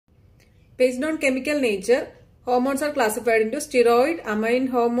Based on chemical nature, hormones are classified into steroid, amine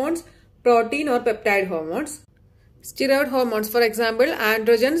hormones, protein or peptide hormones. Steroid hormones, for example,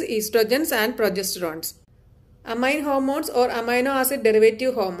 androgens, estrogens and progesterones. Amine hormones or amino acid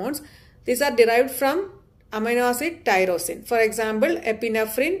derivative hormones, these are derived from amino acid tyrosine. For example,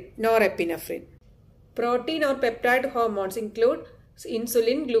 epinephrine, norepinephrine. Protein or peptide hormones include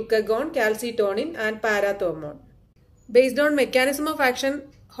insulin, glucagon, calcitonin and parathormone. Based on mechanism of action,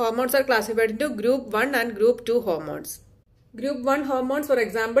 hormones are classified into group 1 and group 2 hormones. Group 1 hormones, for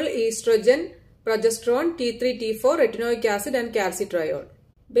example, estrogen, progesterone, T3, T4, retinoic acid and calcitriol.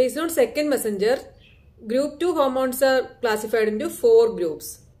 Based on second messenger, group 2 hormones are classified into 4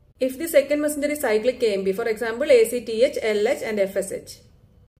 groups. If the second messenger is cyclic AMP, for example, ACTH, LH and FSH.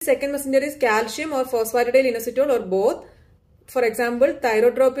 The second messenger is calcium or phosphatidylinositol or both. For example,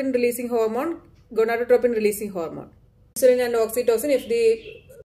 thyrotropin releasing hormone, gonadotropin releasing hormone. Insulin and oxytocin if the